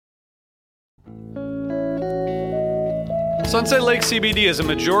Sunset Lake CBD is a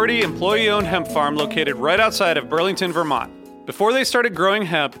majority employee-owned hemp farm located right outside of Burlington, Vermont. Before they started growing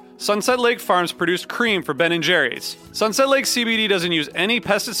hemp, Sunset Lake Farms produced cream for Ben & Jerry's. Sunset Lake CBD doesn't use any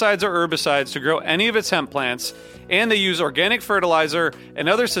pesticides or herbicides to grow any of its hemp plants, and they use organic fertilizer and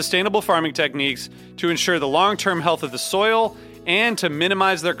other sustainable farming techniques to ensure the long-term health of the soil and to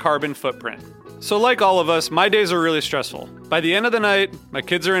minimize their carbon footprint. So like all of us, my days are really stressful. By the end of the night, my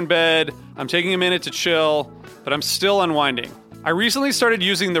kids are in bed, I'm taking a minute to chill, but I'm still unwinding. I recently started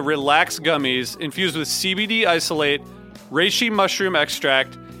using the Relax gummies infused with CBD isolate, reishi mushroom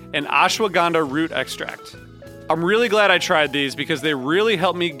extract, and ashwagandha root extract. I'm really glad I tried these because they really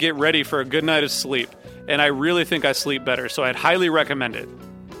helped me get ready for a good night of sleep, and I really think I sleep better, so I'd highly recommend it.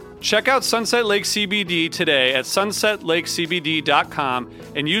 Check out Sunset Lake CBD today at sunsetlakecbd.com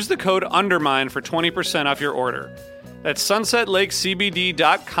and use the code UNDERMINE for 20% off your order. That's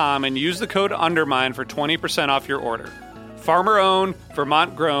sunsetlakecbd.com and use the code UNDERMINE for 20% off your order. Farmer-owned,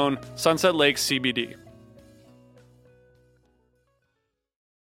 Vermont-grown, Sunset Lake CBD.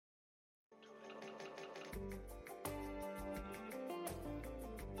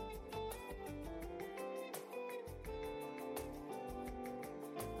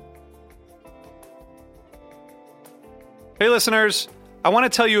 Hey listeners, I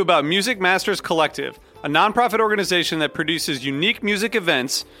want to tell you about Music Masters Collective, a nonprofit organization that produces unique music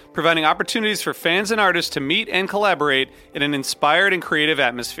events, providing opportunities for fans and artists to meet and collaborate in an inspired and creative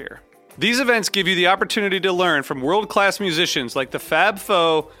atmosphere. These events give you the opportunity to learn from world-class musicians like the Fab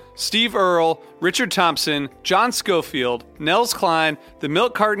Four, Steve Earle, Richard Thompson, John Schofield, Nels Cline, the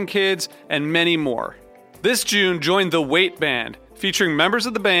Milk Carton Kids, and many more. This June, join the Wait Band, featuring members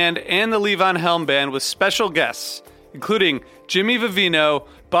of the band and the Levon Helm Band with special guests, including Jimmy Vivino,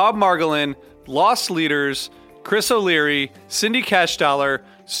 Bob Margolin, Lost Leaders, Chris O'Leary, Cindy Cashdollar,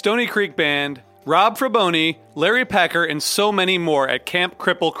 Stony Creek Band, Rob Fraboni, Larry Packer, and so many more at Camp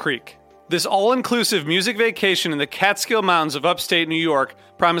Cripple Creek. This all-inclusive music vacation in the Catskill Mountains of upstate New York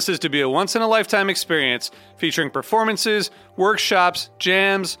promises to be a once-in-a-lifetime experience featuring performances, workshops,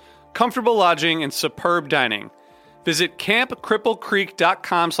 jams, comfortable lodging, and superb dining. Visit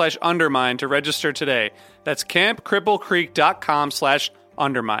campcripplecreek.com/undermine to register today. That's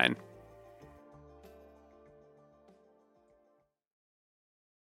campcripplecreek.com/undermine.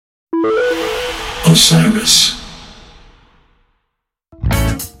 Osiris.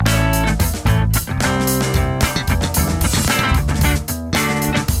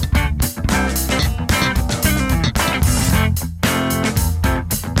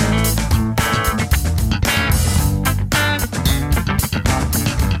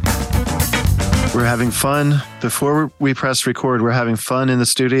 We're having fun. Before we press record, we're having fun in the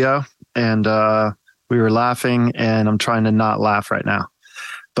studio, and we were laughing, and I'm trying to not laugh right now.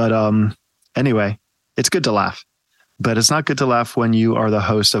 But anyway, it's good to laugh, but it's not good to laugh when you are the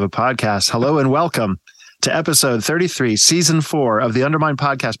host of a podcast. Hello and welcome to episode 33, season 4 of the Undermine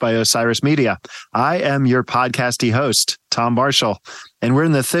podcast by Osiris Media. I am your podcasty host, Tom Marshall, and we're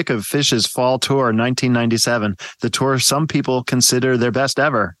in the thick of Phish's fall tour 1997, the tour some people consider their best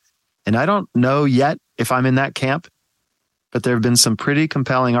ever. And I don't know yet if I'm in that camp, but there have been some pretty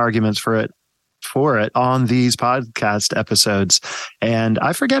compelling arguments for it on these podcast episodes. And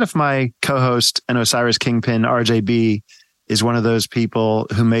I forget if my co-host and Osiris Kingpin, RJB, is one of those people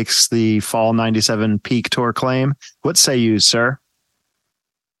who makes the fall 97 peak tour claim. What say you, sir?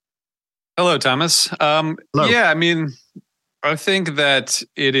 Hello, Thomas. Hello. Yeah, I mean, I think that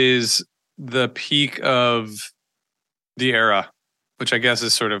it is the peak of the era, which I guess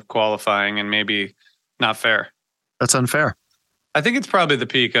is sort of qualifying and maybe not fair. That's unfair. I think it's probably the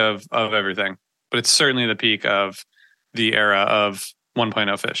peak of everything, but it's certainly the peak of the era of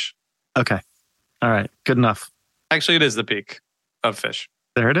 1.0 Phish. Okay. All right. Good enough. Actually, it is the peak of Phish.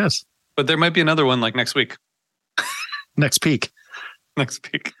 There it is. But there might be another one like next week. Next peak. Next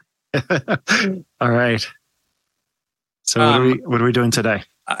peak. All right. So what are we doing today?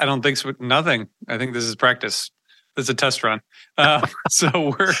 I don't think so. Nothing. I think this is practice. This is a test run.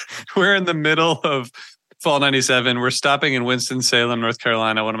 So we're in the middle of fall 97. We're stopping in Winston-Salem, North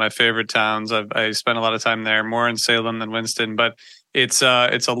Carolina, one of my favorite towns. I spent a lot of time there, more in Salem than Winston, but it's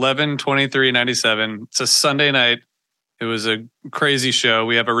 11/23/97. It's a Sunday night. It was a crazy show.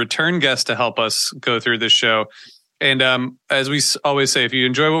 We have a return guest to help us go through this show. And as we always say, if you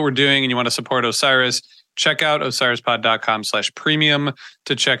enjoy what we're doing and you want to support Osiris, check out osirispod.com/premium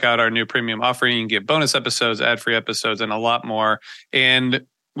to check out our new premium offering. You can get bonus episodes, ad-free episodes, and a lot more. And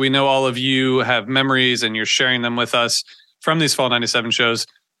we know all of you have memories and you're sharing them with us from these fall 97 shows.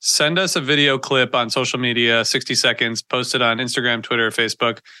 send us a video clip on social media, 60 seconds, post it on Instagram, Twitter,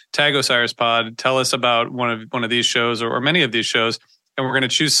 Facebook, tag Osiris Pod, tell us about one of these shows or many of these shows, and we're going to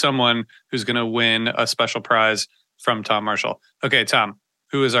choose someone who's going to win a special prize from Tom Marshall. Okay, Tom,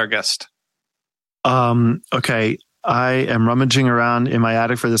 who is our guest? Okay, I am rummaging around in my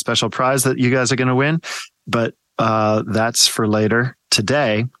attic for the special prize that you guys are going to win, but that's for later.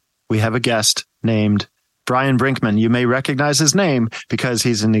 Today, we have a guest named Brian Brinkman. You may recognize his name because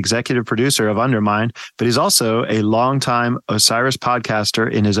he's an executive producer of Undermine, but he's also a longtime Osiris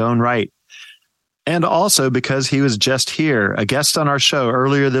podcaster in his own right. And also because he was just here, a guest on our show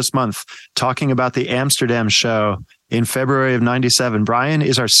earlier this month, talking about the Amsterdam show in February of 97. Brian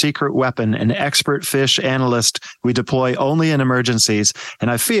is our secret weapon, an expert fish analyst we deploy only in emergencies.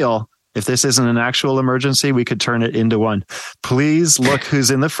 And I feel if this isn't an actual emergency, we could turn it into one. Please look who's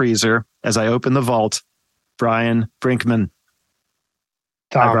in the freezer as I open the vault. Brian Brinkman.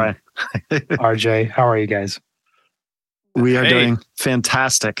 Tom, hi, Brian. RJ, how are you guys? We are doing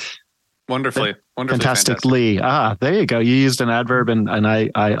fantastic. Wonderfully fantastically. There you go. You used an adverb and I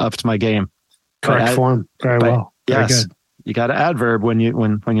upped my game. Correct form. Very well. Very Yes. good. You got to adverb when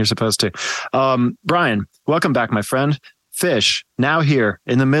you're supposed to. Brian, welcome back, my friend. Fish, now here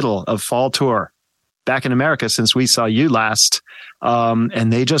in the middle of fall tour. Back in America since we saw you last.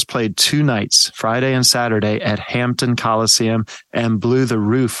 And they just played 2 nights, Friday and Saturday, at Hampton Coliseum and blew the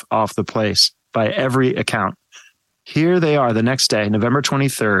roof off the place by every account. Here they are the next day, November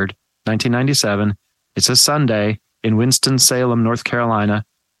 23rd, 1997. It's a Sunday in Winston-Salem, North Carolina.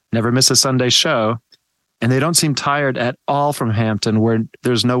 Never miss a Sunday show. And they don't seem tired at all from Hampton, where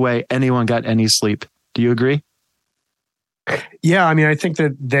there's no way anyone got any sleep. Do you agree? Yeah, I mean, I think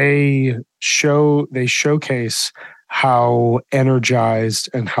that they showcase how energized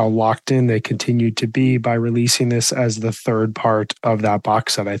and how locked in they continue to be by releasing this as the third part of that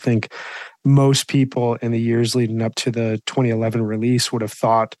box set. I think most people in the years leading up to the 2011 release would have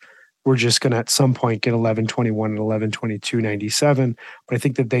thought we're just going to at some point get 11/21 and 11/22/97. But I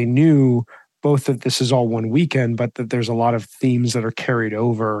think that they knew both that this is all one weekend, but that there's a lot of themes that are carried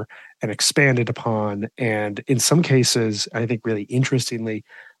over and expanded upon. And in some cases, I think really interestingly,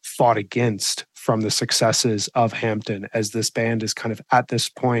 fought against from the successes of Hampton, as this band is kind of at this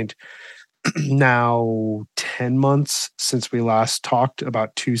point now 10 months since we last talked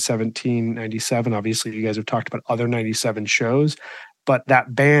about 2/17/97. Obviously, you guys have talked about other 97 shows, but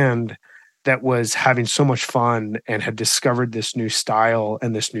that band that was having so much fun and had discovered this new style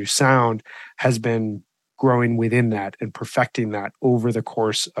and this new sound has been growing within that and perfecting that over the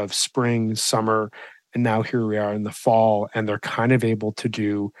course of spring, summer, and now here we are in the fall, and they're kind of able to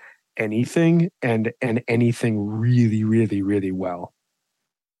do anything and anything really, really, really well.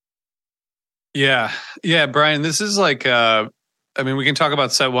 Yeah, Brian, this is like, I mean, we can talk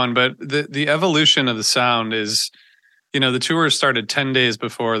about set one, but the evolution of the sound is, the tour started 10 days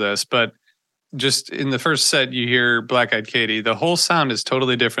before this, but just in the first set, you hear Black Eyed Katie. The whole sound is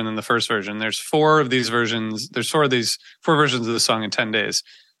totally different than the first version. There's 4 of these versions. There's 4 versions of the song in 10 days,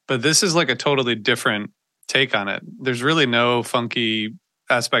 but this is like a totally different take on it. There's really no funky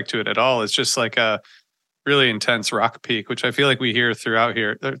aspect to it at all. It's just like a really intense rock peak, which I feel like we hear throughout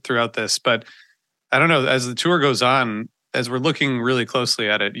this. But I don't know, as the tour goes on, as we're looking really closely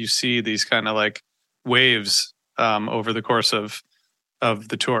at it, you see these kind of like waves over the course of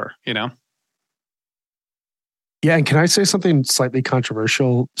the tour, Yeah, and can I say something slightly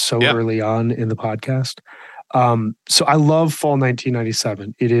controversial early on in the podcast? So I love Fall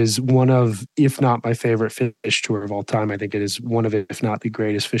 1997. It is one of, if not my favorite Fish tour of all time. I think it is one of, if not the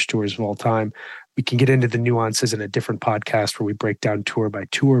greatest Fish tours of all time. We can get into the nuances in a different podcast where we break down tour by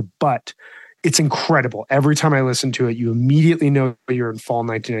tour, but it's incredible. Every time I listen to it, you immediately know you're in Fall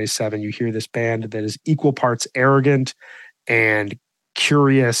 1997. You hear this band that is equal parts arrogant and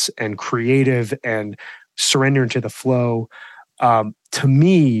curious and creative and surrendering to the flow. To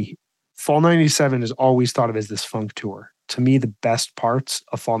me, Fall 97 is always thought of as this funk tour. To me, the best parts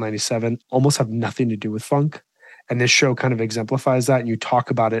of Fall 97 almost have nothing to do with funk. And this show kind of exemplifies that. And you talk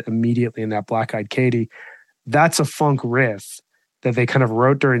about it immediately in that Black Eyed Katie. That's a funk riff that they kind of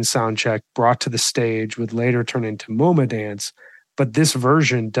wrote during soundcheck, brought to the stage, would later turn into MoMA Dance. But this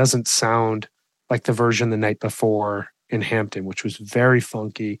version doesn't sound like the version the night before in Hampton, which was very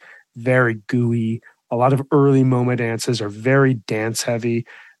funky, very gooey. A lot of early MoMA dances are very dance heavy.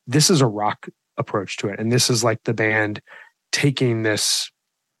 This is a rock approach to it. And this is like the band taking this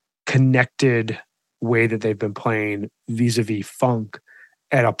connected way that they've been playing vis-a-vis funk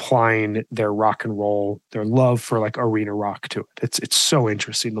and applying their rock and roll, their love for like arena rock to it. It's so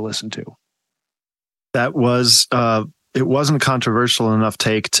interesting to listen to. That was it wasn't controversial enough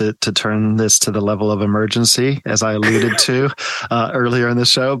take to turn this to the level of emergency, as I alluded to earlier in the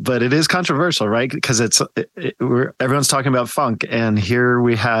show. But it is controversial, right? Because everyone's talking about funk, and here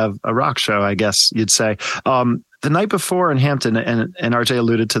we have a rock show, I guess you'd say. The night before in Hampton, and RJ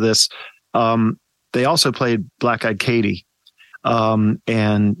alluded to this, they also played Black Eyed Katie. And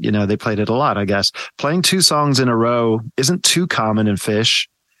they played it a lot, I guess. Playing 2 songs in a row isn't too common in Phish.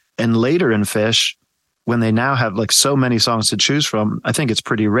 And later in Phish, when they now have like so many songs to choose from, I think it's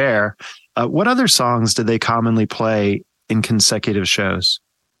pretty rare. What other songs did they commonly play in consecutive shows?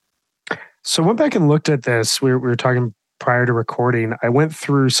 So I went back and looked at this. We were talking prior to recording. I went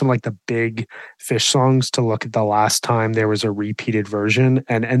through some like the big Phish songs to look at the last time there was a repeated version.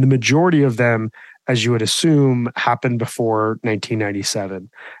 And the majority of them, as you would assume, happened before 1997.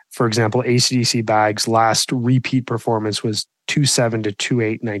 For example, AC/DC Bag's last repeat performance was 2/7 to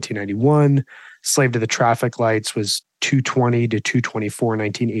 2/8 1991. Slave to the Traffic Lights was 2/20 to 2/24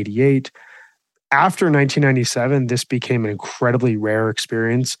 1988. After 1997, this became an incredibly rare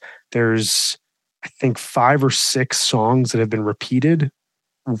experience. There's, I think, 5 or 6 songs that have been repeated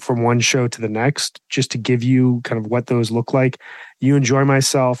from one show to the next, just to give you kind of what those look like. You Enjoy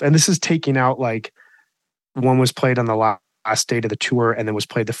Myself. And this is taking out like one was played on the last date of the tour and then was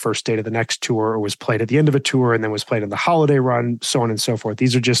played the first date of the next tour, or was played at the end of a tour and then was played in the holiday run, so on and so forth.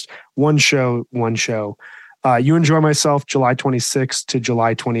 These are just one show. You Enjoy Myself, July 26th to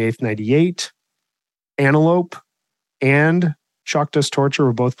July 28th, 98. Antelope and Chalk Dust Torture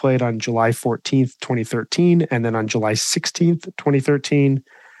were both played on July 14th, 2013, and then on July 16th, 2013.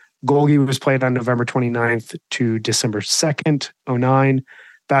 Golgi was played on November 29th to December 2nd, 09.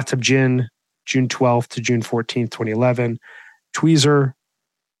 Bathtub Gin, June 12th to June 14th, 2011. Tweezer,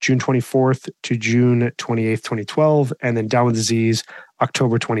 June 24th to June 28th, 2012. And then Down with Disease,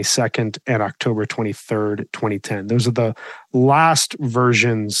 October 22nd and October 23rd, 2010. Those are the last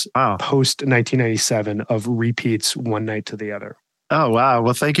versions post 1997 of repeats one night to the other. Oh, wow.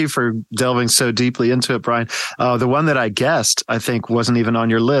 Well, thank you for delving so deeply into it, Brian. The one that I guessed, I think, wasn't even on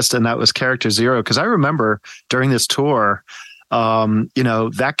your list, and that was Character Zero. Because I remember during this tour,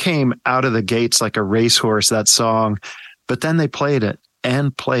 that came out of the gates like a racehorse, that song. But then they played it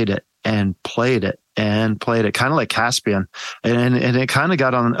and played it and played it and played it, kind of like Caspian. And it kind of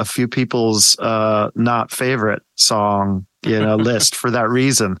got on a few people's not favorite song list for that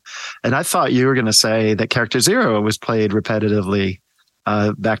reason. And I thought you were going to say that Character Zero was played repetitively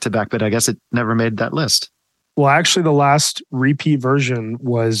back to back, but I guess it never made that list. Well, actually, the last repeat version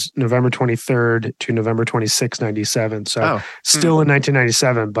was November 23rd to November 26th, 97. So still in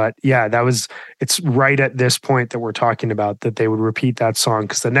 1997. But yeah, it's right at this point that we're talking about that they would repeat that song,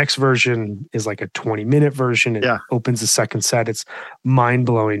 because the next version is like a 20-minute version. It opens the second set. It's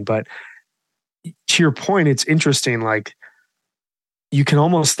mind-blowing. But to your point, it's interesting. Like, you can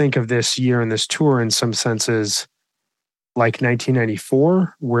almost think of this year and this tour in some senses like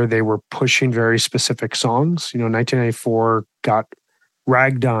 1994, where they were pushing very specific songs. 1994 got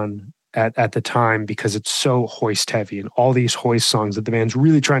ragged on at the time because it's so Hoist heavy, and all these Hoist songs that the band's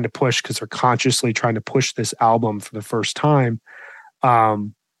really trying to push because they're consciously trying to push this album for the first time.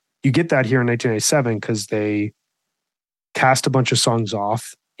 You get that here in 1997 because they cast a bunch of songs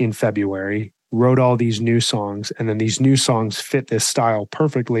off in February, wrote all these new songs, and then these new songs fit this style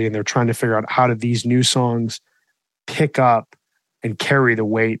perfectly, and they're trying to figure out how do these new songs pick up and carry the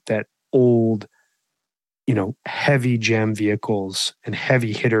weight that old, heavy jam vehicles and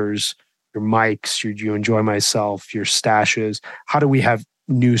heavy hitters, your mics, your You Enjoy Myself, your Stashes. How do we have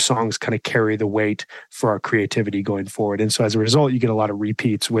new songs kind of carry the weight for our creativity going forward? And so as a result, you get a lot of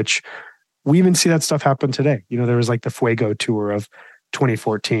repeats, which we even see that stuff happen today. There was like the Fuego tour of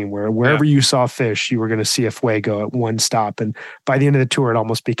 2014, where wherever you saw Phish, you were going to see a Fuego at one stop. And by the end of the tour, it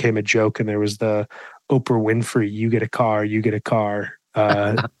almost became a joke. And there was the Oprah Winfrey, you get a car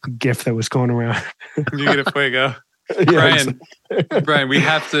gif that was going around. You get a Fuego. Brian,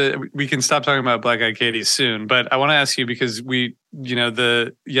 we can stop talking about Black Eyed Katie soon, but I want to ask you, because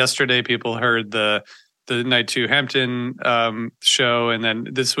yesterday people heard the night 2 Hampton show, and then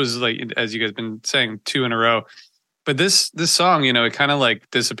this was like, as you guys been saying, 2 in a row. But this song, it kind of like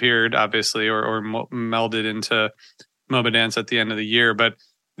disappeared, obviously, or melded into MoBA Dance at the end of the year. But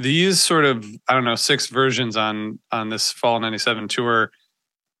these sort of, 6 versions on this fall 97 tour,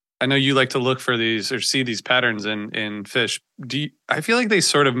 I know you like to look for these or see these patterns in Phish. I feel like they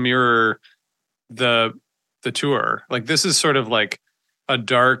sort of mirror the tour. Like, this is sort of like a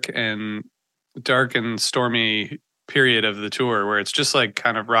dark and stormy period of the tour where it's just like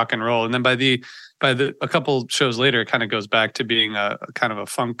kind of rock and roll. And then by a couple shows later, it kind of goes back to being a kind of a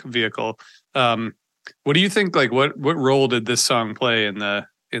funk vehicle. What do you think? Like, what role did this song play in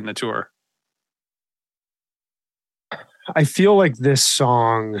the tour? I feel like this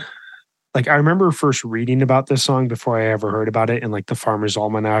song, like I remember first reading about this song before I ever heard about it in like the Farmer's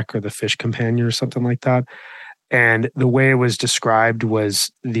Almanac or the Fish Companion or something like that. And the way it was described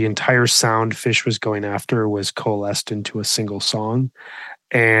was the entire sound Fish was going after was coalesced into a single song.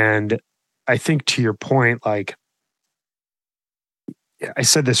 And I think to your point, like I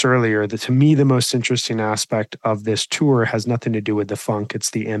said this earlier, that to me, the most interesting aspect of this tour has nothing to do with the funk. It's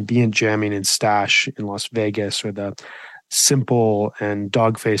the ambient jamming in Stash in Las Vegas, or the Simple and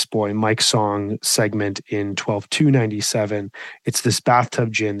Dogface Boy Mike Song segment in 12/2/97. It's this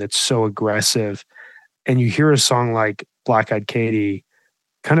bathtub gin that's so aggressive. And you hear a song like Black Eyed Katy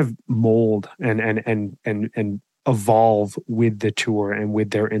kind of mold and evolve with the tour and with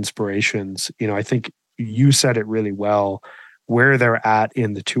their inspirations. You know, I think you said it really well. Where they're at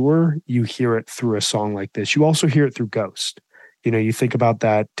in the tour, you hear it through a song like this. You also hear it through Ghost. You know, you think about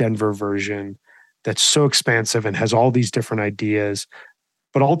that Denver version that's so expansive and has all these different ideas,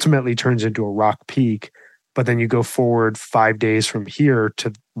 but ultimately turns into a rock peak. But then you go forward 5 days from here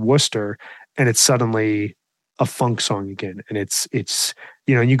to Worcester, and it's suddenly a funk song again. And it's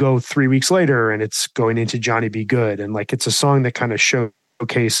you know, and you go 3 weeks later and it's going into Johnny Be Good. And like, it's a song that kind of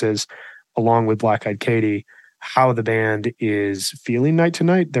showcases, along with Black Eyed Katy, how the band is feeling night to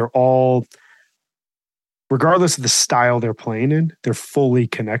night. They're all, regardless of the style they're playing in, they're fully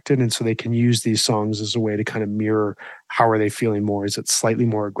connected. And so they can use these songs as a way to kind of mirror, how are they feeling more? Is it slightly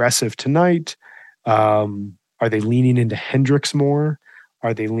more aggressive tonight? Are they leaning into Hendrix more?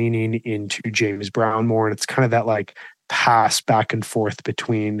 Are they leaning into James Brown more? And it's kind of that like pass back and forth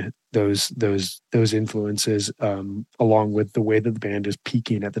between those influences, along with the way that the band is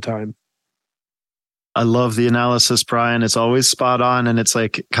peaking at the time. I love the analysis, Brian. It's always spot on. And it's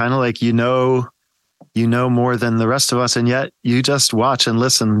like, kind of like, you know more than the rest of us, and yet you just watch and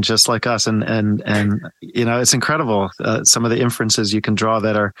listen just like us. And you know, it's incredible. Some of the inferences you can draw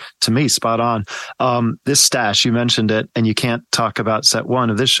that are, to me, spot on. This Stash, you mentioned it, and you can't talk about set one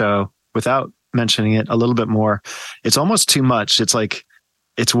of this show without mentioning it a little bit more. It's almost too much. It's like,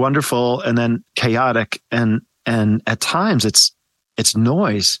 it's wonderful and then chaotic. And at times it's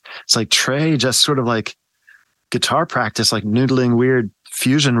noise. It's like Trey just sort of like guitar practice, like noodling weird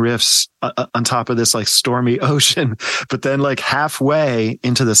fusion riffs on top of this like stormy ocean. But then like halfway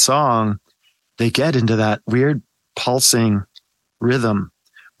into the song, they get into that weird pulsing rhythm,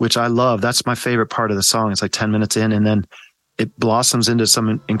 which I love. That's my favorite part of the song. It's like 10 minutes in, and then it blossoms into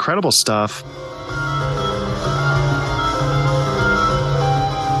some incredible stuff.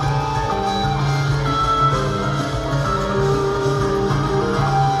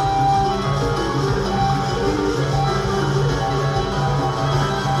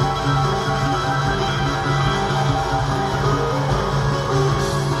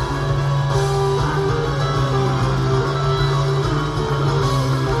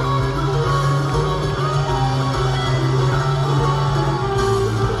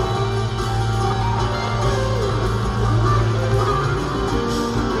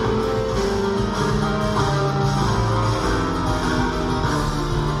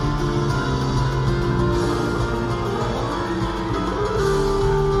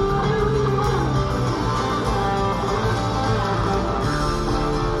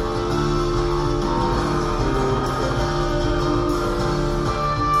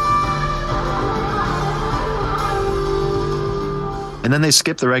 And then they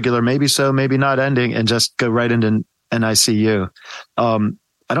skip the regular, maybe so, maybe not ending, and just go right into NICU.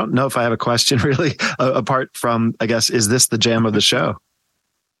 I don't know if I have a question really, apart from, I guess, is this the jam of the show?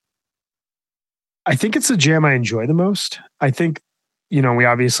 I think it's the jam I enjoy the most. I think, you know, we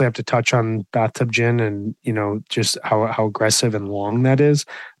obviously have to touch on Bathtub Gin and, you know, just how aggressive and long that is.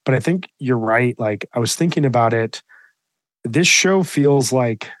 But I think you're right. Like, I was thinking about it. This show feels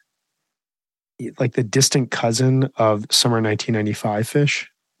like the distant cousin of Summer 1995 Fish,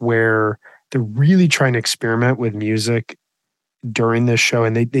 where they're really trying to experiment with music during this show.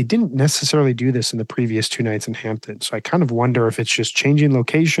 And they didn't necessarily do this in the previous two nights in Hampton. So I kind of wonder if it's just changing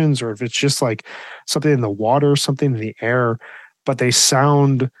locations or if it's just like something in the water, something in the air, but they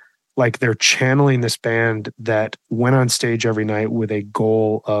sound like they're channeling this band that went on stage every night with a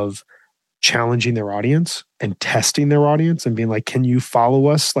goal of challenging their audience and testing their audience and being like, can you follow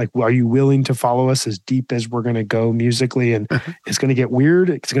us? Like, are you willing to follow us as deep as we're going to go musically? And it's going to get weird.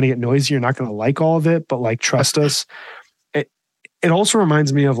 It's going to get noisy. You're not going to like all of it, but like, trust us. It also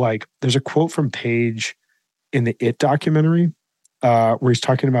reminds me of like, there's a quote from Page in the It documentary where he's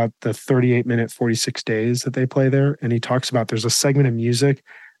talking about the 38-minute 46 days that they play there. And he talks about, there's a segment of music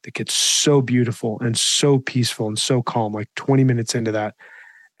that gets so beautiful and so peaceful and so calm, like 20 minutes into that.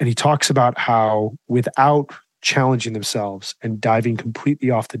 And he talks about how without challenging themselves and diving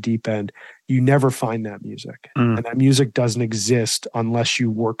completely off the deep end, you never find that music. And that music doesn't exist unless you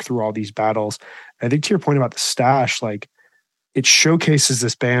work through all these battles. I think to your point about the stash, like it showcases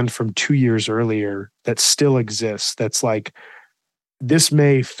this band from 2 years earlier that still exists. That's like, this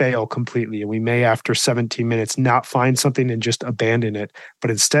may fail completely and we may after 17 minutes not find something and just abandon it.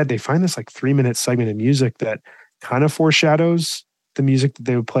 But instead they find this like 3-minute segment of music that kind of foreshadows the music that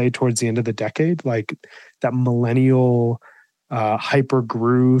they would play towards the end of the decade, like that millennial hyper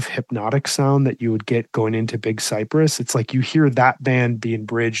groove hypnotic sound that you would get going into Big Cypress. It's like you hear that band being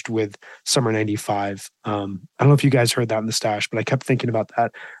bridged with Summer 95. I don't know if you guys heard that in the stash, but I kept thinking about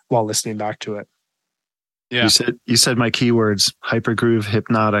that while listening back to it. Yeah. You said my keywords: hypergroove,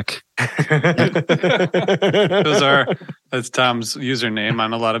 hypnotic. That's Tom's username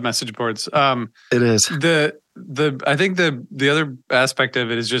on a lot of message boards. It is. I think the other aspect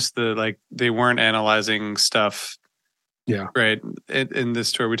of it is just they weren't analyzing stuff. Yeah. Right. In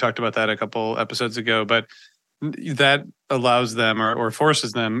this tour, we talked about that a couple episodes ago, but that allows them or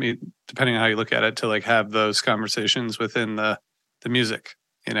forces them, depending on how you look at it, to like have those conversations within the music,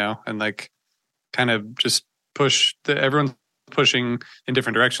 and like kind of just everyone's pushing in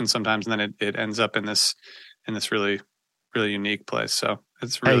different directions sometimes, and then it ends up in this really, really unique place. So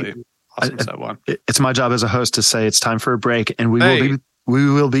it's really awesome set one. It's my job as a host to say it's time for a break, and we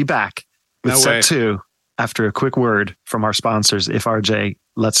will be back with set 2 after a quick word from our sponsors. If RJ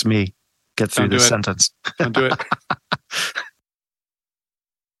lets me get through this sentence. Don't do it.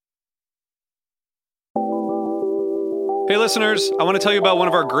 Hey listeners, I want to tell you about one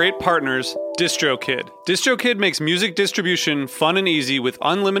of our great partners, DistroKid. DistroKid makes music distribution fun and easy with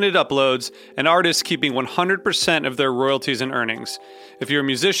unlimited uploads and artists keeping 100% of their royalties and earnings. If you're a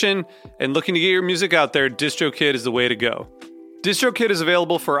musician and looking to get your music out there, DistroKid is the way to go. DistroKid is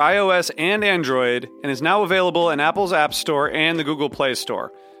available for iOS and Android and is now available in Apple's App Store and the Google Play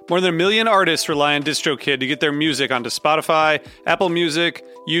Store. More than 1 million artists rely on DistroKid to get their music onto Spotify, Apple Music,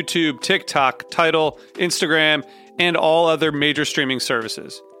 YouTube, TikTok, Tidal, Instagram, and all other major streaming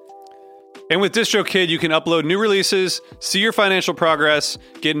services. And with DistroKid, you can upload new releases, see your financial progress,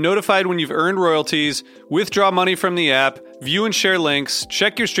 get notified when you've earned royalties, withdraw money from the app, view and share links,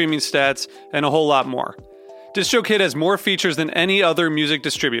 check your streaming stats, and a whole lot more. DistroKid has more features than any other music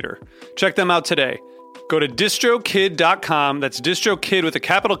distributor. Check them out today. Go to distrokid.com, that's distrokid with a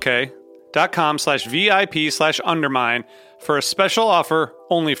capital K, .com/VIP/undermine for a special offer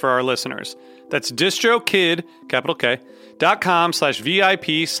only for our listeners. That's distrokid, capital K,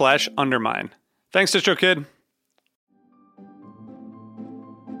 .com/VIP/undermine. Thanks, DistroKid.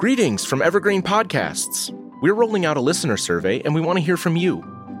 Greetings from Evergreen Podcasts. We're rolling out a listener survey, and we want to hear from you.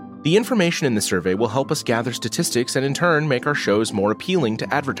 The information in the survey will help us gather statistics and in turn make our shows more appealing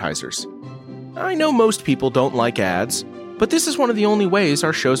to advertisers. I know most people don't like ads, but this is one of the only ways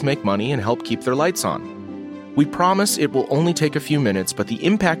our shows make money and help keep their lights on. We promise it will only take a few minutes, but the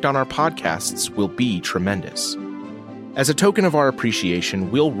impact on our podcasts will be tremendous. As a token of our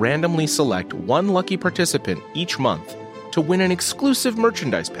appreciation, we'll randomly select one lucky participant each month to win an exclusive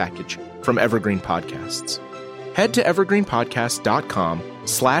merchandise package from Evergreen Podcasts. Head to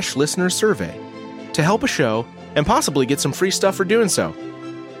evergreenpodcast.com/listenersurvey to help a show and possibly get some free stuff for doing so.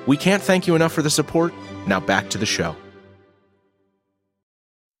 We can't thank you enough for the support. Now back to the show.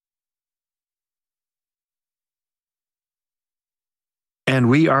 And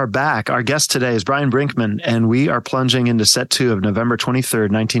we are back. Our guest today is Brian Brinkman, and we are plunging into set 2 of November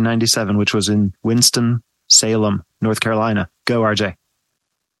 23rd, 1997, which was in Winston-Salem, North Carolina. Go, RJ.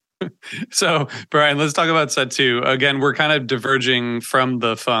 So, Brian, let's talk about set 2. Again, we're kind of diverging from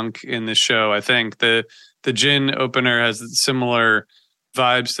the funk in this show. I think the Gin opener has similar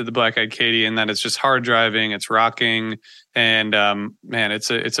vibes to the Black Eyed Katie in that it's just hard driving, it's rocking, and man, it's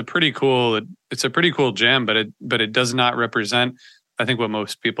a pretty cool jam, but it does not represent, I think, what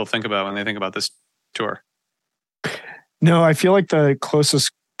most people think about when they think about this tour. No, I feel like the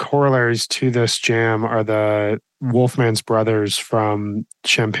closest corollaries to this jam are the Wolfman's Brothers from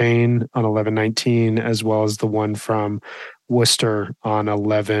Champaign on 11/19, as well as the one from Worcester on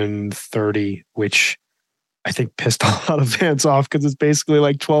 11/30, which I think pissed a lot of fans off because it's basically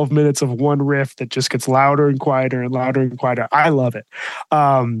like 12 minutes of one riff that just gets louder and quieter and louder and quieter. I love it.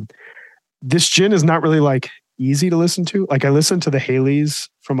 This Gin is not really like easy to listen to. Like I listened to the Haleys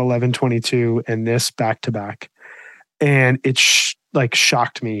from 11/22 and this back to back, and it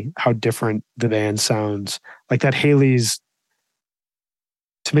shocked me how different the band sounds. Like that Haleys,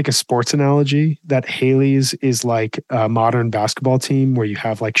 to make a sports analogy, that Haley's is like a modern basketball team where you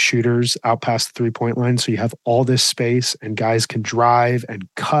have like shooters out past the 3-point line. So you have all this space and guys can drive and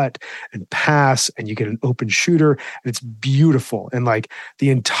cut and pass and you get an open shooter and it's beautiful. And like the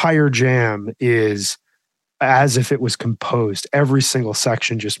entire jam is as if it was composed. Every single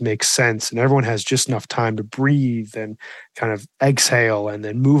section just makes sense and everyone has just enough time to breathe and kind of exhale and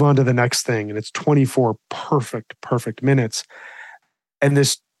then move on to the next thing. And it's 24 perfect minutes. And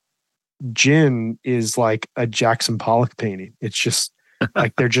this gin is like a Jackson Pollock painting. It's just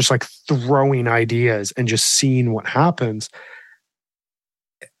like they're just like throwing ideas and just seeing what happens.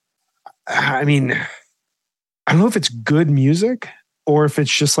 I mean, I don't know if it's good music or if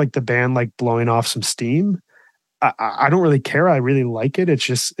it's just like the band like blowing off some steam. I don't really care. I really like it. It's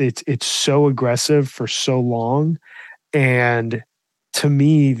just it's so aggressive for so long. And to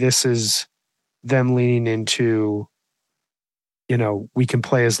me, this is them leaning into, you know, we can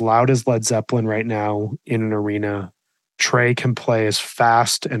play as loud as Led Zeppelin right now in an arena. Trey can play as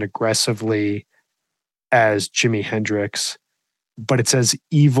fast and aggressively as Jimi Hendrix, but it's as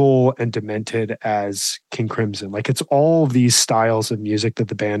evil and demented as King Crimson. Like it's all of these styles of music that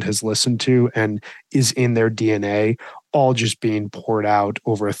the band has listened to and is in their DNA, all just being poured out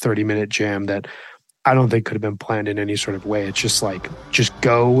over a 30-minute jam that I don't think could have been planned in any sort of way. It's just like, just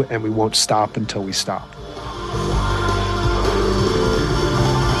go and we won't stop until we stop.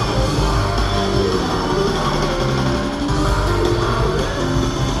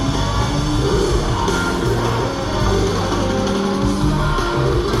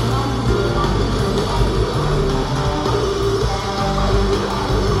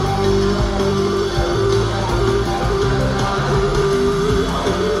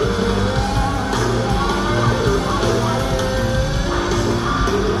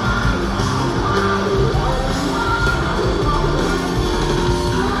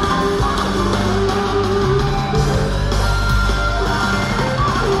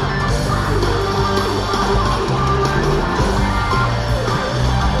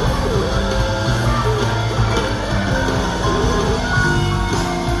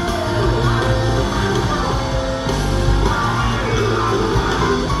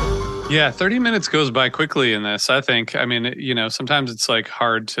 Yeah, 30 minutes goes by quickly in this, I think. I mean, you know, sometimes it's like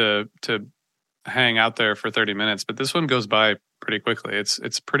hard to hang out there for 30 minutes, but this one goes by pretty quickly.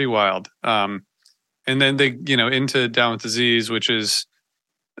 It's pretty wild. And then they, you know, into Down with Disease, which is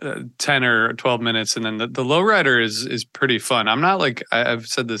 10 or 12 minutes. And then the Lowrider is pretty fun. I'm not like, I've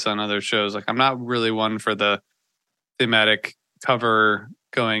said this on other shows, like I'm not really one for the thematic cover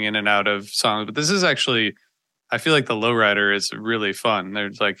going in and out of songs, but this is actually, I feel like the Lowrider is really fun.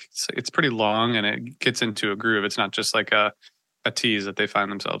 There's like, it's pretty long and it gets into a groove. It's not just like a tease that they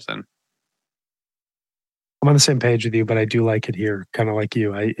find themselves in. I'm on the same page with you, but I do like it here, kind of like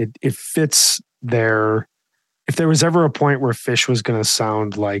you. It fits there. If there was ever a point where Fish was going to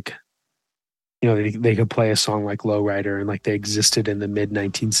sound like, you know, they could play a song like Lowrider and like they existed in the mid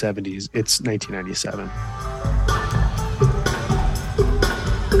 1970s, it's 1997.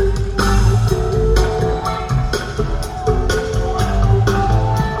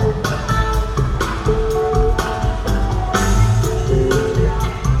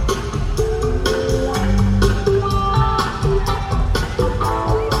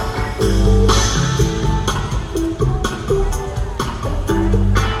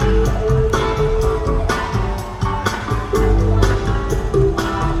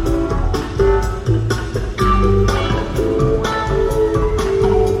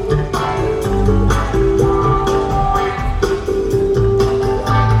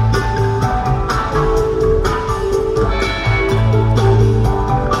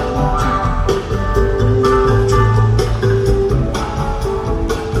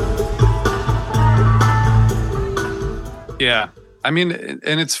 Yeah. I mean,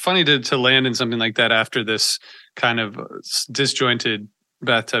 and it's funny to land in something like that after this kind of disjointed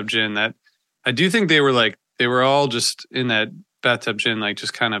bathtub gin that I do think they were all just in that bathtub gin, like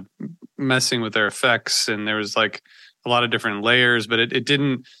just kind of messing with their effects. And there was like a lot of different layers, but it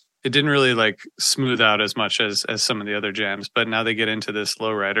didn't really like smooth out as much as some of the other jams. But now they get into this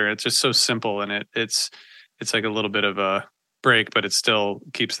Lowrider. It's just so simple. And it's like a little bit of a break, but it still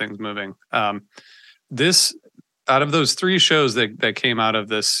keeps things moving. This, out of those three shows that came out of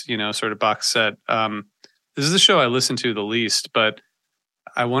this, you know, sort of box set, this is the show I listened to the least, but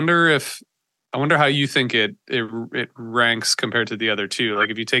I wonder how you think it ranks compared to the other two. Like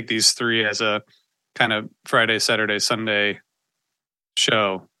if you take these three as a kind of Friday, Saturday, Sunday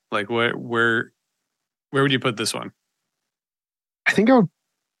show, like where would you put this one? I think I would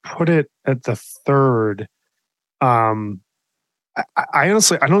put it at the third. I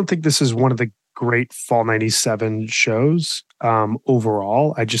honestly, I don't think this is one of the great Fall 97 shows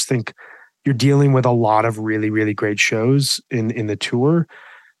overall. I just think you're dealing with a lot of really, really great shows in the tour.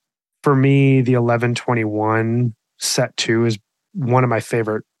 For me, the 11/21 set 2 is one of my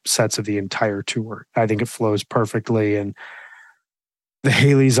favorite sets of the entire tour. I think it flows perfectly. And the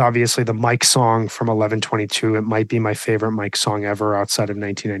Haley's obviously the Mike song from 11/22. It might be my favorite Mike song ever outside of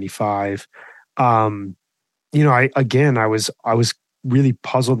 1995. I was really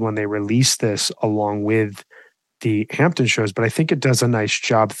puzzled when they released this along with the Hampton shows, but I think it does a nice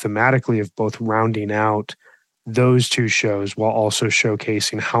job thematically of both rounding out those two shows while also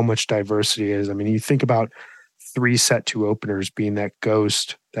showcasing how much diversity is. I mean, you think about 3 set 2 openers being that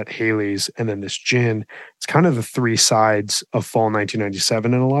Ghost, that Haley's, and then this Gin. It's kind of the 3 sides of Fall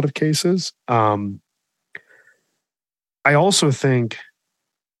 1997 in a lot of cases. I also think,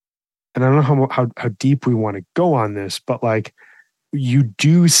 and I don't know how deep we want to go on this, but like you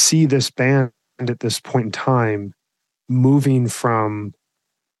do see this band at this point in time moving from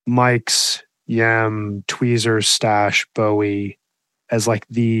Mike's, Yem, Tweezers, Stash, Bowie as like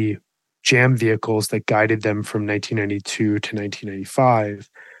the jam vehicles that guided them from 1992 to 1995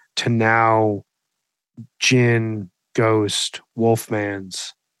 to now Gin, Ghost,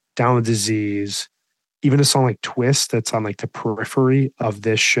 Wolfman's, Down with Disease, even a song like Twist that's on like the periphery of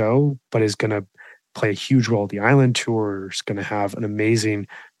this show, but is going to play a huge role. The Island Tour is going to have an amazing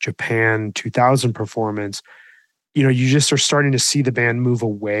Japan 2000 performance. You know, you just are starting to see the band move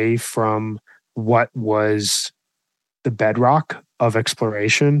away from what was the bedrock of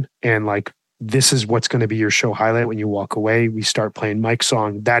exploration. And like, this is what's going to be your show highlight when you walk away. We start playing Mike's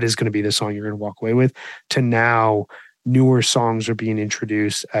song. That is going to be the song you're going to walk away with. To now, newer songs are being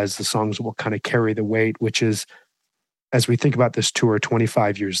introduced as the songs that will kind of carry the weight, which is, as we think about this tour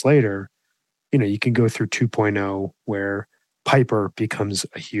 25 years later, you know, you can go through 2.0 where Piper becomes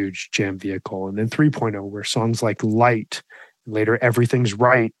a huge jam vehicle, and then 3.0 where songs like Light, later Everything's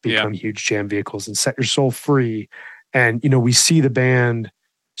Right become huge jam vehicles, and Set Your Soul Free. And, you know, we see the band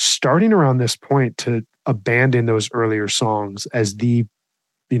starting around this point to abandon those earlier songs as the,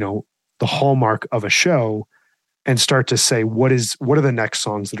 you know, the hallmark of a show, and start to say, what are the next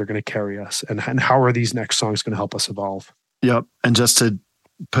songs that are going to carry us, and how are these next songs going to help us evolve? Yep. And just to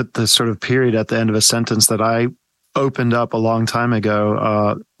put the sort of period at the end of a sentence that I opened up a long time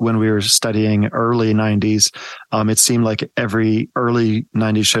ago when we were studying early 90s. It seemed like every early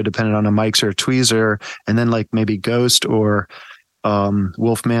 90s show depended on a Mike's or a Tweezer, and then like maybe Ghost or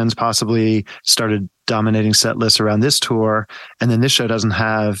Wolfman's possibly started dominating set lists around this tour. And then this show doesn't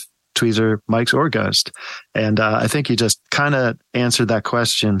have Tweezer, Mike's, or Ghost. And I think you just kind of answered that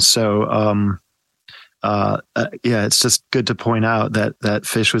question. So it's just good to point out that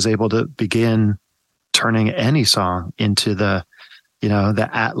Fish was able to begin turning any song into the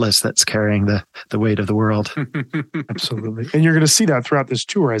atlas that's carrying the weight of the world. Absolutely. And you're going to see that throughout this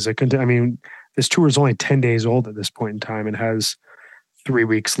tour as this tour is only 10 days old at this point in time and has 3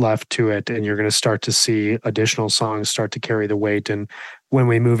 weeks left to it. And you're going to start to see additional songs start to carry the weight. And when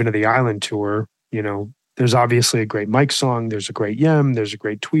we move into the Island Tour, you know, there's obviously a great Mike song. There's a great Yem. There's a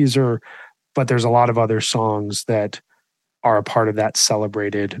great Tweezer. But there's a lot of other songs that are a part of that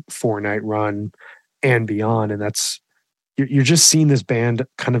celebrated 4-night run and beyond. And you're just seeing this band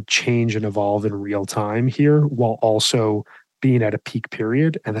kind of change and evolve in real time here while also being at a peak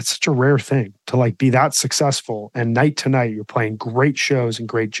period. And that's such a rare thing to like be that successful. And night to night, you're playing great shows and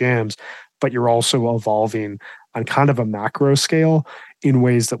great jams, but you're also evolving on kind of a macro scale in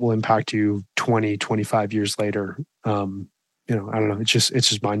ways that will impact you 20, 25 years later. I don't know. It's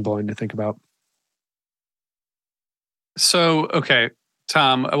just mind blowing to think about. So, okay,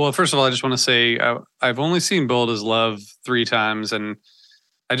 Tom, well, first of all, I just want to say I've only seen Bold as Love 3 times, and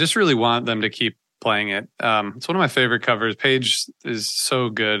I just really want them to keep playing it. It's one of my favorite covers. Paige is so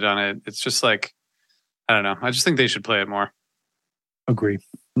good on it. It's just like, I don't know. I just think they should play it more. Agree.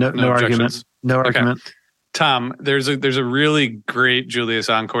 No argument. No argument. Okay. Tom, there's a really great Julius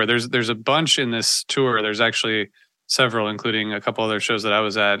encore. There's a bunch in this tour. There's actually several, including a couple other shows that I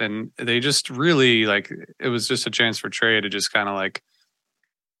was at, and they just really it was just a chance for Trey to just kind of like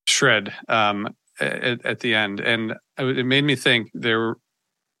shred at the end. And it made me think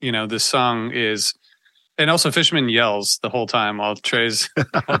this song is, and also Fishman yells the whole time while Trey's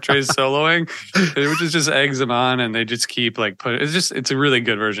soloing, which is just eggs them on, and they just keep it's a really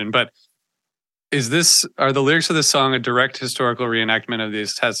good version. But are the lyrics of this song a direct historical reenactment of the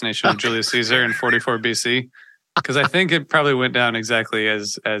assassination of Julius Caesar in 44 BC? Because I think it probably went down exactly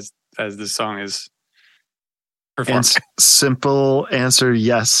as this song is performed. Simple answer,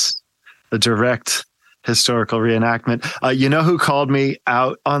 yes. A direct historical reenactment. You know who called me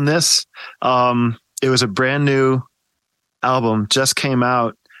out on this? It was a brand new album, just came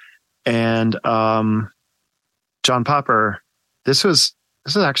out, and John Popper. This is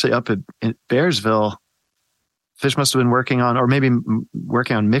actually up in Bearsville. Fish must have been working on, or maybe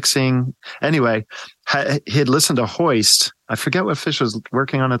working on mixing. Anyway, he had listened to Hoist. I forget what Fish was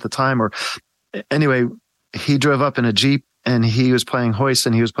working on at the time. Or anyway, he drove up in a Jeep and he was playing Hoist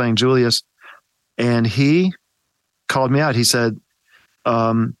and he was playing Julius. And he called me out. He said,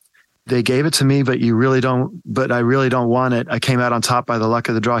 they gave it to me, but I really don't want it. I came out on top by the luck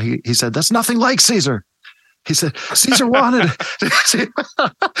of the draw. He said, that's nothing like Caesar. He said, Caesar wanted it.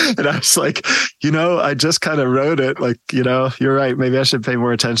 And I was like, I just kind of wrote it. Like, you're right. Maybe I should pay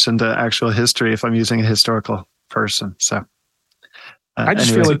more attention to actual history if I'm using a historical person. So I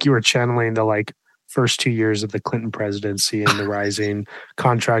just feel like you were channeling the first 2 years of the Clinton presidency and the rising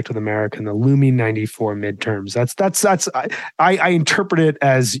contract with America and the looming 94 midterms. I interpret it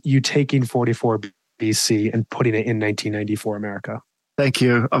as you taking 44 BC and putting it in 1994 America. Thank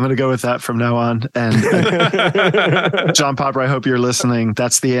you. I'm going to go with that from now on. And John Popper, I hope you're listening.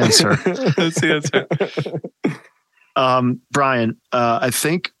 That's the answer. That's the answer. Brian, I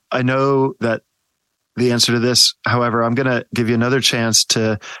think I know that the answer to this. However, I'm going to give you another chance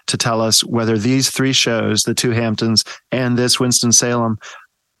to tell us whether these three shows, the two Hamptons and this Winston-Salem,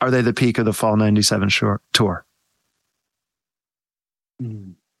 are they the peak of the Fall 97 tour?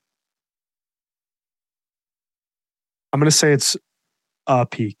 I'm going to say it's a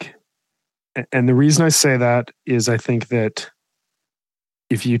peak. And the reason I say that is I think that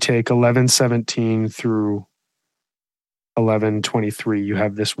if you take 11/17 through 11/23, you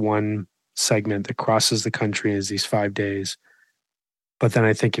have this one segment that crosses the country as these 5 days. But then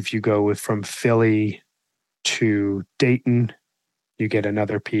I think if you go from Philly to Dayton, you get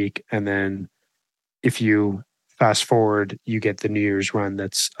another peak. And then if you fast forward, you get the New Year's run.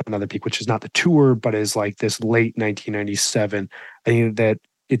 That's another peak, which is not the tour, but is like this late 1997. I think that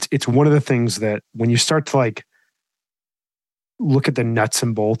it's one of the things that when you start to look at the nuts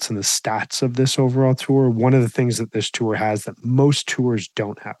and bolts and the stats of this overall tour, one of the things that this tour has that most tours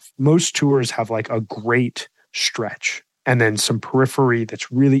don't have. Most tours have a great stretch and then some periphery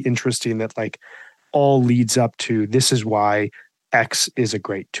that's really interesting that all leads up to this is why X is a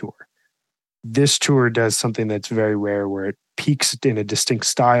great tour. This tour does something that's very rare where it peaks in a distinct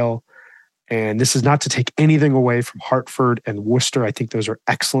style. And this is not to take anything away from Hartford and Worcester. I think those are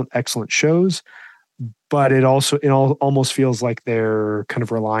excellent, excellent shows. But it almost feels like they're kind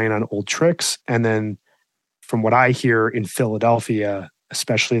of relying on old tricks. And then from what I hear in Philadelphia,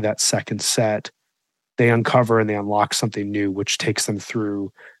 especially that second set, they uncover and they unlock something new, which takes them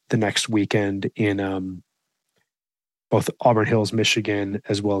through the next weekend in both Auburn Hills, Michigan,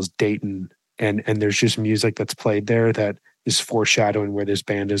 as well as Dayton. And there's just music that's played there that is foreshadowing where this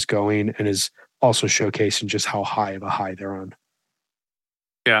band is going and is also showcasing just how high of a high they're on.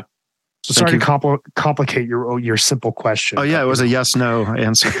 Yeah. So sorry to complicate your simple question. Oh yeah, it was a yes/no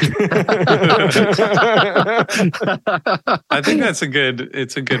answer. I think it's a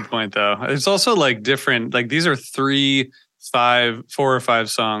good point though. It's also different. These are 4 or 5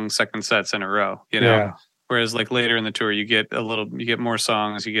 songs, second sets in a row, Yeah. Whereas later in the tour, you get more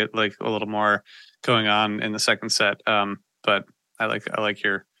songs, you get a little more going on in the second set. But I like the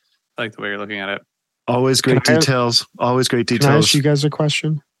way you're looking at it. Always great details. Always great details. Can I ask you guys a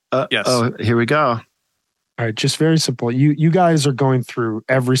question? Yes. Oh, here we go. All right, just very simple. You guys are going through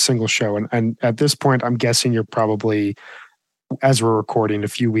every single show, and at this point, I'm guessing you're probably, as we're recording, a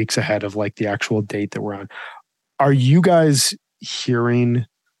few weeks ahead of the actual date that we're on. Are you guys hearing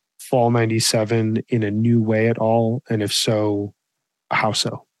Fall 97 in a new way at all? And if so, how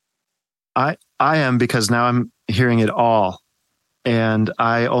so? I am, because now I'm hearing it all. And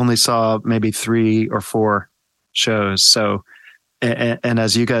I only saw maybe 3 or 4 shows. So, and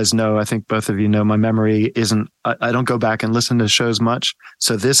as you guys know, I think both of you know, my memory isn't, I don't go back and listen to shows much.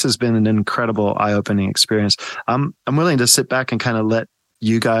 So this has been an incredible eye-opening experience. I'm willing to sit back and kind of let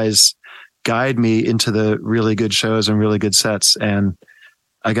you guys guide me into the really good shows and really good sets. And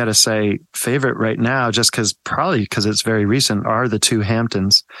I got to say, favorite right now, just probably because it's very recent, are the two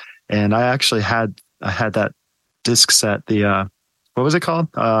Hamptons. And I actually had that disc set, the, what was it called?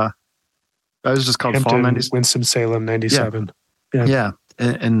 It was just called Hampton, Fall 90s. Winston-Salem 97. Yeah.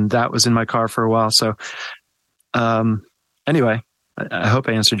 And that was in my car for a while. So anyway, I hope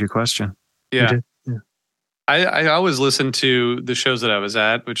I answered your question. Yeah. I always listen to the shows that I was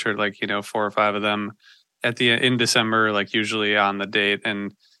at, which are 4 or 5 of them in December, usually on the date.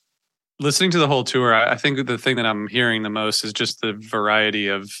 And listening to the whole tour, I think the thing that I'm hearing the most is just the variety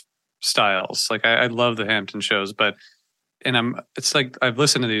of styles. Like I love the Hampton shows, but it's like I've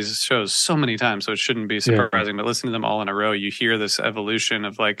listened to these shows so many times, so it shouldn't be surprising. But listening to them all in a row, you hear this evolution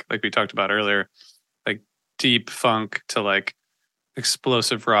of like we talked about earlier, like deep funk to like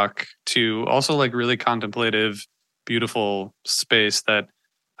explosive rock to also like really contemplative, beautiful space that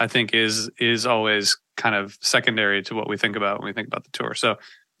I think is always kind of secondary to what we think about when we think about the tour. So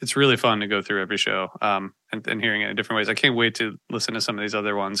it's really fun to go through every show and hearing it in different ways. I can't wait to listen to some of these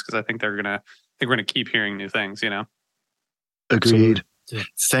other ones because I think we're gonna keep hearing new things, you know. Agreed. Yeah.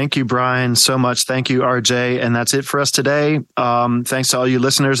 Thank you, Brian, so much. Thank you, RJ. And that's it for us today. Thanks to all you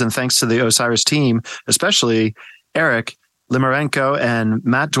listeners and thanks to the Osiris team, especially Eric Limarenko and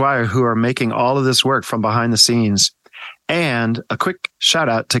Matt Dwyer, who are making all of this work from behind the scenes. And a quick shout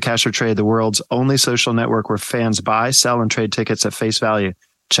out to Cash or Trade, the world's only social network where fans buy, sell, and trade tickets at face value.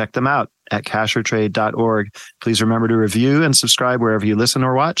 Check them out at cashertrade.org. Please remember to review and subscribe wherever you listen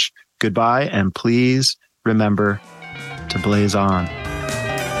or watch. Goodbye, and please remember to blaze on.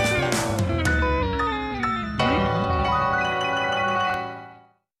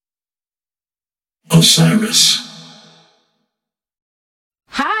 Osiris.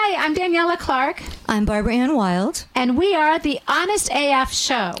 Hi, I'm Daniela Clark. I'm Barbara Ann Wild. And we are the Honest AF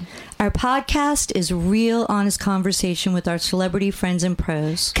Show. Our podcast is real, honest conversation with our celebrity friends and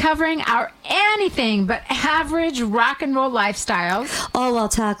pros. Covering our anything but average rock and roll lifestyles. All while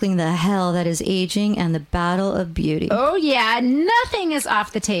tackling the hell that is aging and the battle of beauty. Oh yeah, nothing is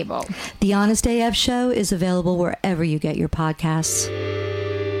off the table. The Honest AF Show is available wherever you get your podcasts.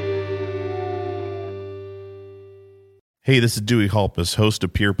 Hey, this is Dewey Halpus, host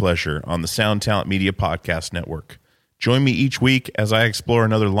of Peer Pleasure on the Sound Talent Media Podcast Network. Join me each week as I explore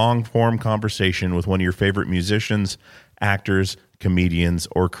another long-form conversation with one of your favorite musicians, actors, comedians,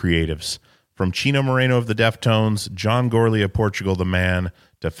 or creatives. From Chino Moreno of the Deftones, John Gorley of Portugal the Man,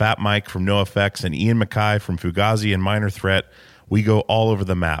 to Fat Mike from NoFX and Ian MacKaye from Fugazi and Minor Threat, we go all over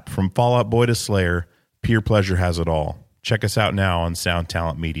the map. From Fall Out Boy to Slayer, Peer Pleasure has it all. Check us out now on Sound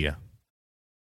Talent Media.